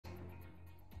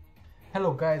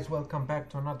Hello guys, welcome back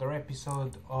to another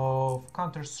episode of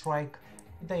Counter-Strike.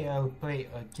 Today I'll play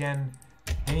again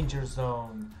Danger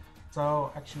Zone. So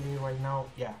actually right now,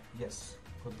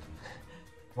 good.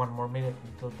 One more minute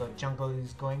until the jungle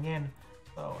is going in.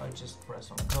 So I just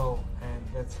press on go and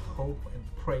let's hope and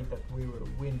pray that we will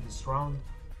win this round.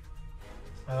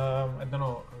 I don't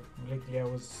know, lately I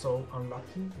was so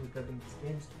unlucky regarding these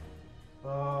games.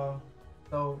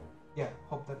 So yeah,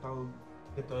 hope that I'll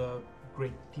get a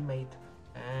great teammate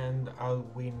and I'll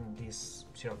win this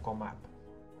Sirocco map.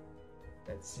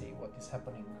 Let's see what is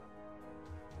happening.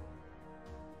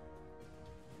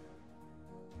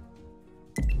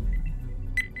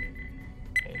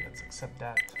 Okay, let's accept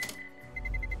that.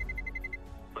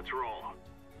 Let's roll.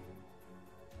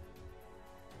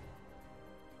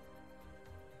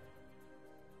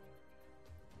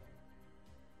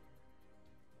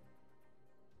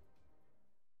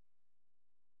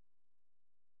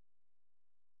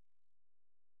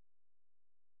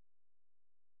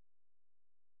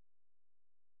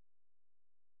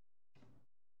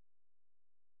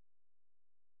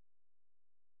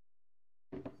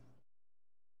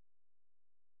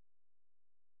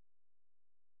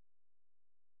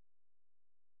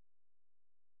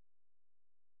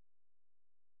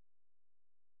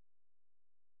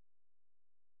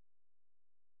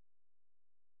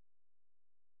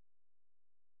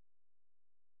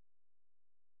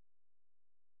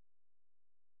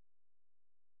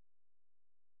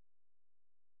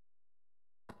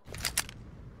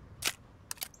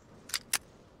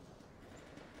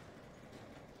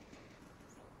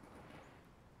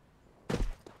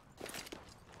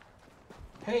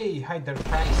 Hey, hi there,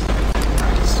 Price.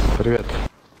 Привет.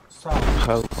 So,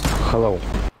 Hello.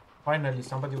 finally,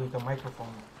 somebody with a microphone.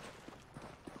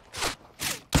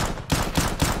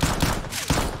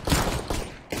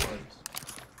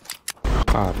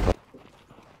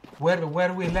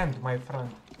 Where we land, my friend?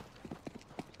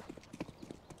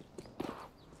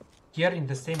 Here in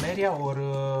the same area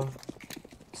or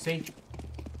safe?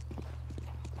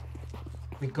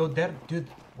 We go there, dude.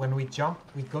 When we jump,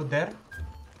 we go there.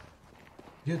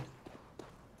 Dude,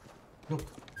 look,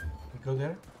 we go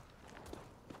there.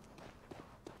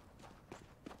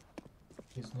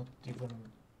 He's not even.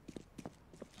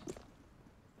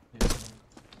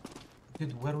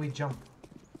 Dude, where we jump?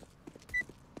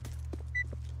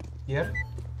 Here?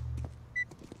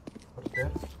 Or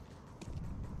there?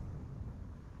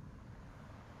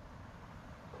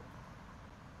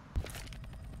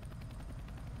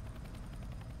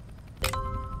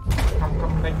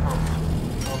 Come back now.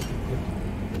 Oh, good.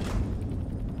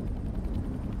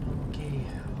 Okay,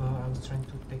 I was trying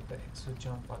to take the extra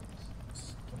jump, but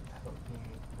it don't help me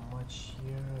much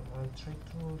here. I'll try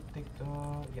to take the, I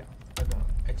don't know,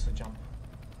 extra jump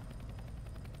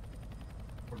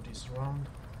for this round.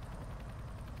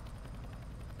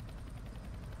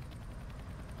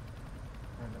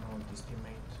 I don't know this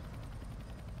teammate.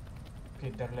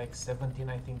 Okay, they're like 17.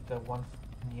 I think the one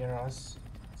near us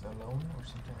is alone or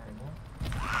something like that.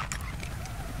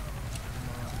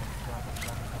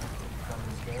 Gun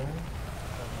is there.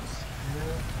 Gun is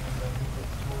here. And I need the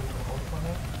tool to open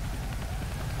it.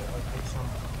 So I'll take some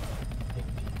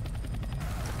TNT.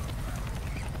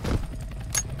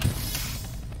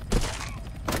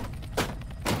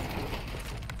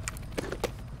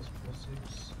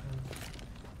 Explosives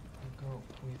and go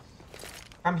with.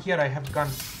 I'm here, I have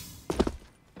guns.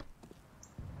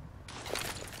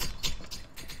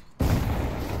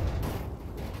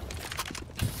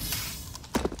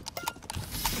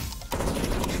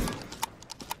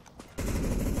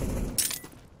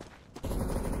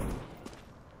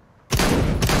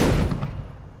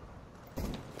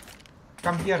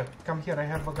 Come here, I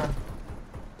have a gun.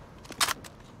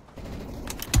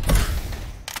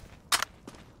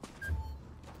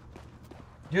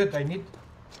 Dude, I need...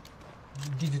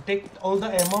 Did you take all the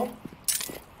ammo?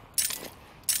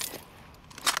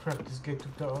 Crap, this guy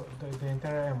took the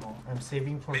entire ammo. I'm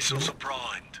saving for Missiles him. are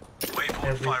primed.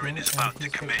 Waveform firing is about to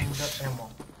commence. The ammo.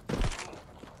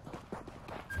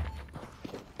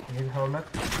 Need helmet?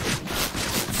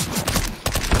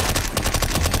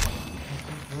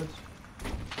 Okay, good.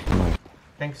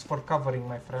 Thanks for covering,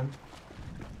 my friend.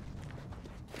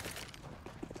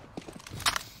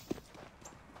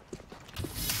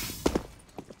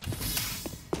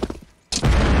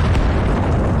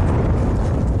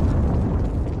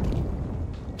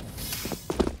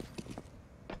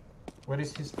 Where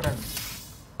is his friend?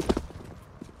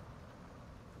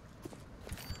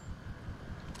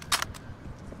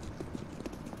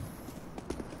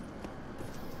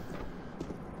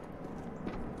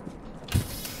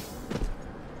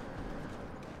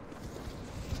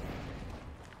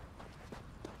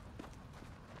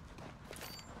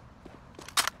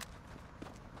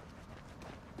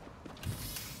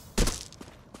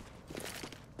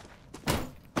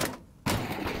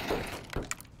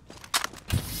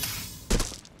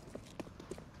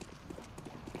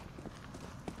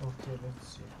 Okay, let's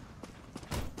see.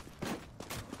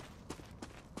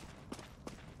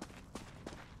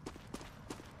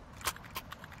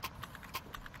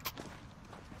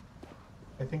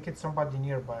 I think it's somebody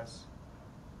nearby us.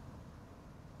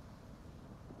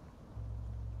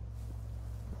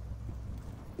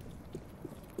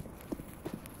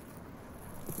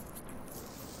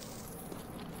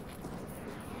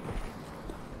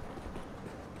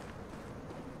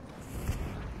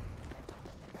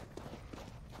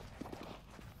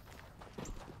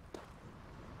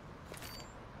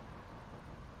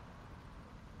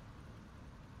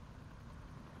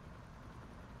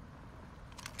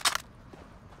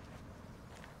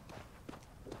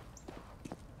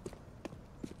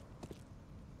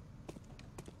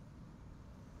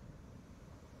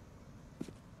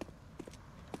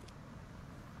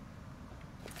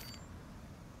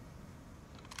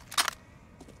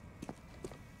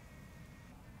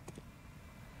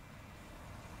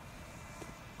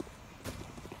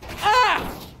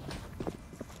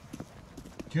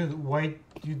 Dude, why do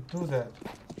you do that?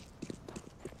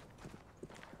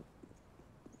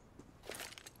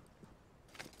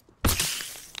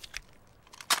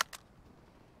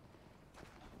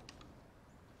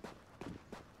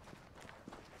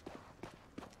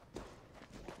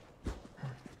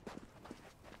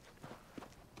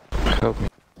 Help me.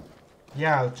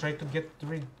 Yeah, I'll try to get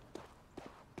rid.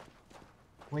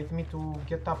 Wait me to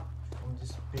get up from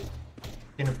this pit.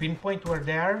 Can you pinpoint where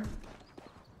they are?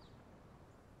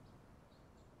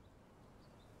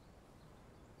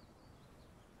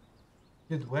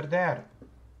 Dude, where they are?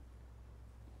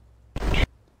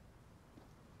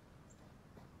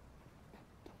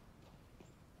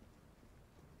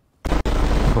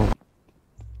 Oh.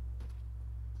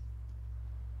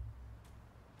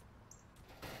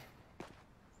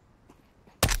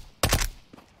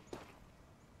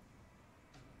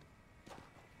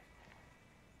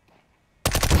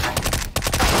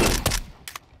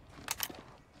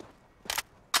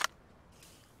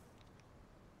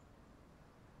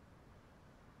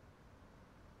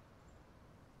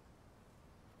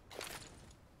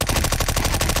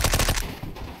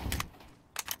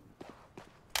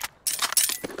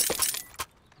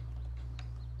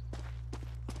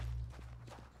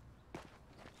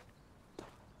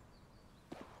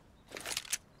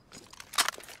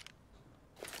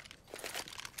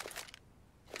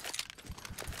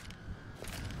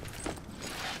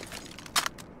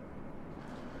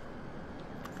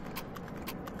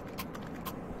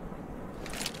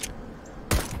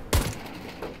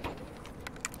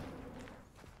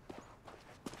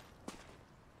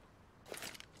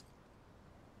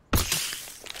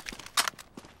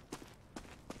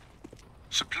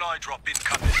 Supply drop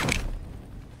incoming.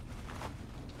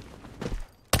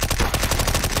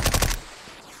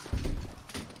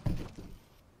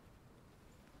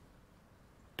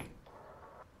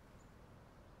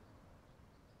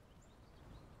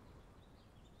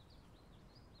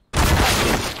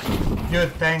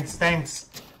 Dude, thanks.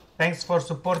 Thanks for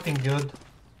supporting, dude.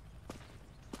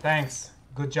 Thanks.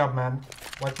 Good job, man.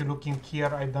 What you looking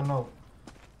here, I don't know.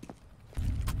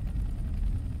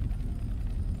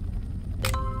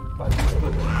 But it's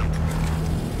good.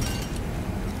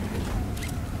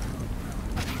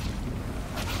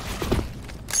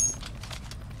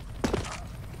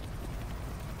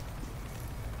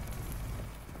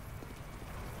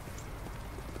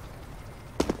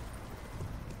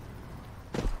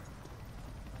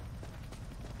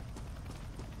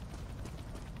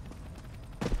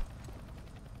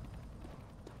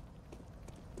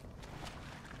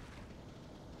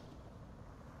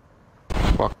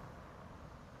 Fuck.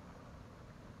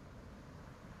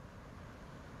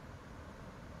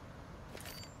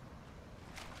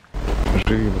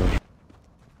 Живи, брат.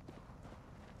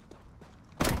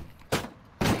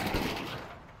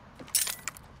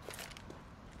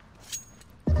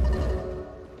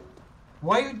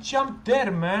 Why you jump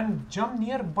there, man? Jump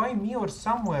nearby me or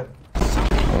somewhere.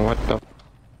 What the?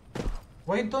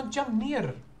 Why you don't jump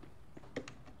near?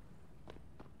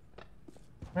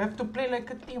 We have to play like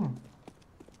a team.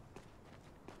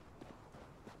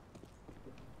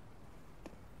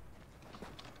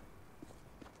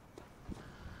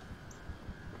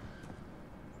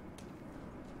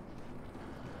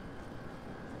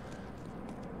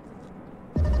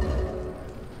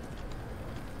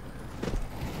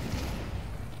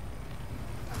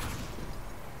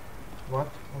 What?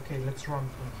 Okay, let's run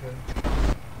from here.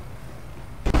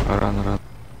 Run.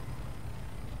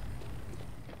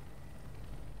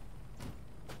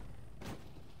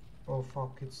 Oh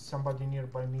fuck, it's somebody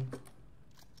nearby me.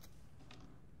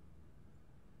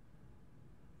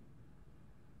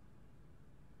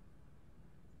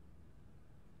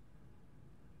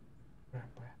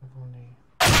 I have only...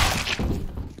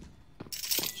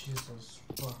 Jesus.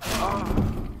 Fuck.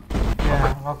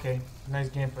 Yeah, okay. Nice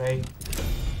gameplay.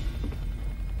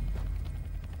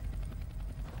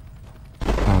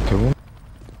 Ты вон?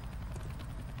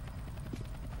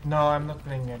 No, I'm not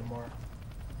playing anymore.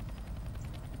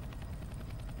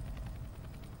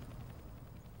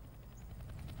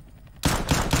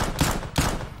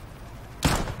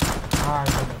 I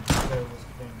don't know. I was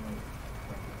playing like...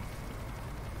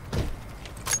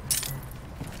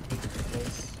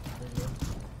 place, really.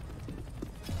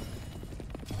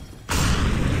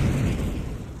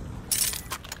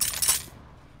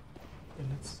 Okay,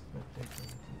 let's take a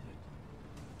little bit.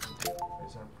 You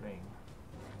guys are playing.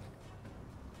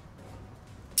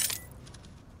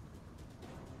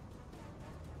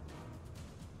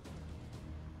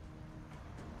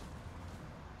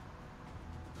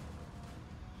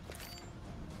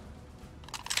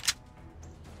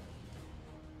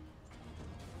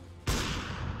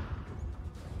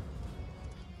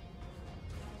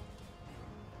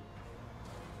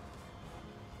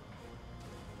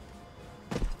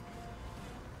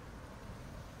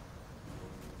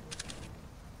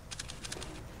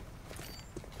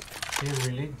 Okay,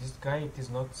 really? This guy, it is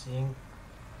not seeing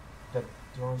that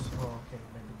drones. Oh, okay,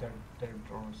 maybe they're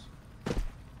drones.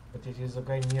 But it is a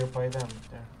guy nearby them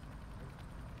there.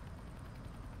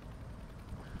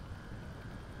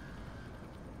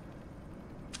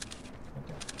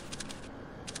 Okay.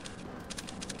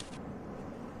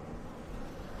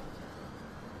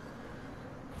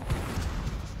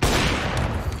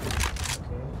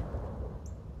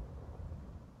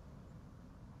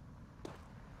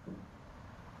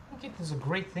 It is a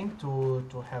great thing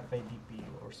to have ADP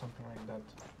or something like that.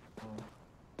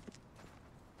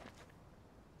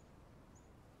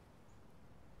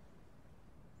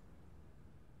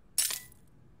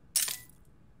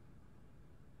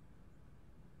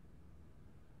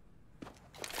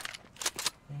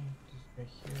 Okay, this guy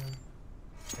here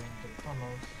and the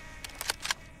tunnels.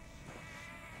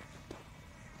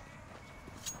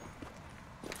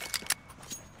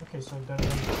 Okay, so there are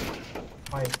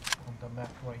 5 on the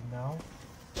map right now.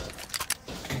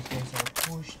 These guys are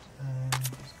pushed and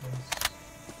these guys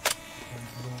in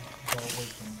blue are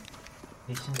waiting.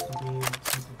 They seem to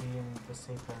be in the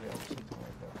safe area or something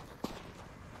like that.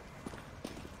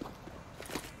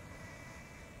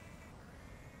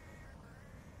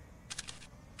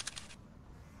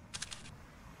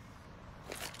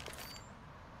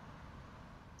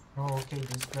 Oh, okay,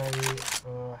 this guy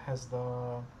has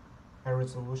the high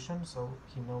resolution, so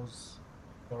he knows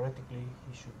theoretically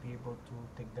he should be able to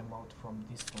take them out from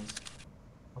distance.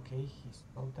 Okay, he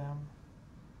stole them.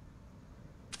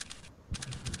 If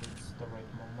he waits the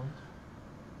right moment.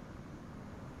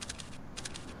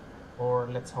 Or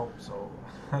let's hope so.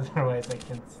 Otherwise I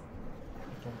can't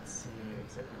see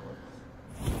exactly what.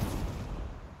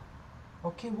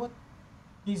 Okay, what?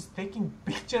 He's taking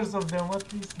pictures of them, what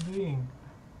he's doing?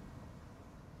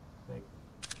 Like,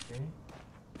 okay.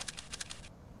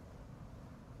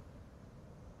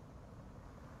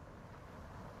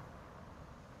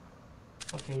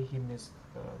 Okay, he missed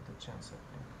the chance, I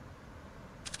think.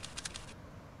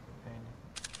 And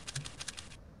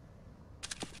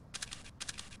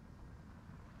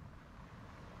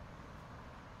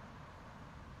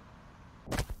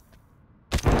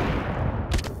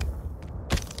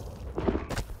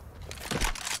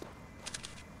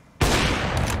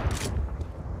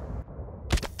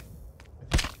I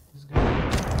think this guy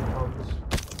out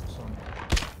soon.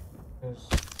 Because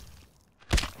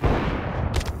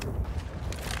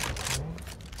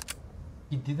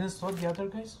he didn't saw the other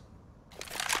guys?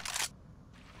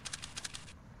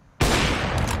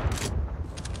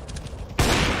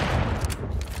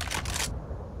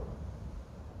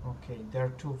 Okay, there are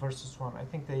 2 versus 1. I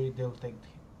think they'll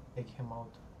take him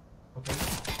out. Okay. I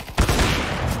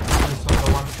saw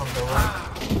the one from the right.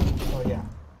 Oh yeah.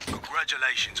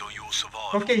 Congratulations on your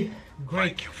survival. Okay,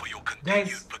 great. Thank you for your continued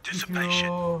Guys, participation.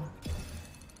 if you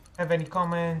have any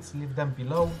comments, leave them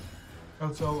below.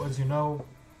 Also, as you know,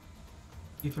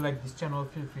 if you like this channel,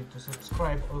 feel free to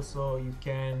subscribe. Also, you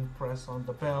can press on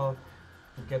the bell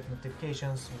to get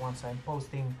notifications once I'm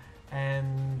posting,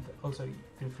 and also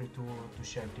feel free to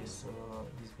share these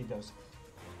videos.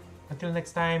 Until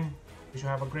next time, you should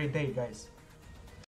have a great day, guys.